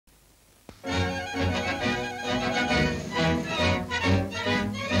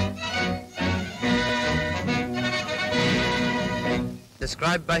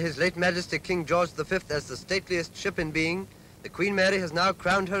Described by His late Majesty King George V as the stateliest ship in being, the Queen Mary has now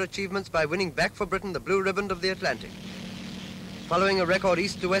crowned her achievements by winning back for Britain the Blue Riband of the Atlantic. Following a record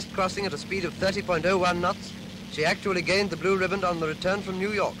east-to-west crossing at a speed of 30.01 knots, she actually gained the Blue Riband on the return from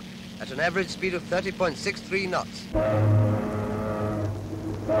New York at an average speed of 30.63 knots.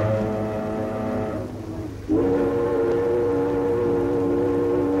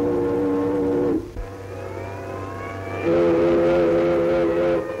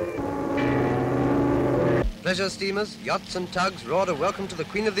 Pleasure steamers, yachts and tugs roared a welcome to the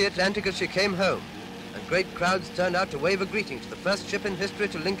Queen of the Atlantic as she came home, and great crowds turned out to wave a greeting to the first ship in history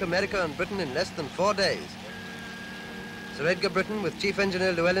to link America and Britain in less than 4 days. Sir Edgar Britten, with Chief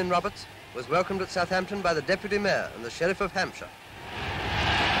Engineer Llewellyn Roberts, was welcomed at Southampton by the Deputy Mayor and the Sheriff of Hampshire.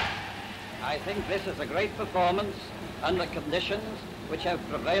 I think this is a great performance under conditions which have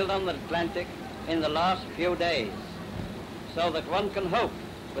prevailed on the Atlantic in the last few days, so that one can hope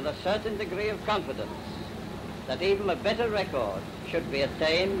with a certain degree of confidence that even a better record should be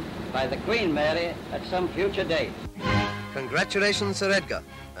attained by the Queen Mary at some future date. Congratulations, Sir Edgar,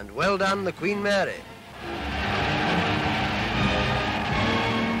 and well done, the Queen Mary.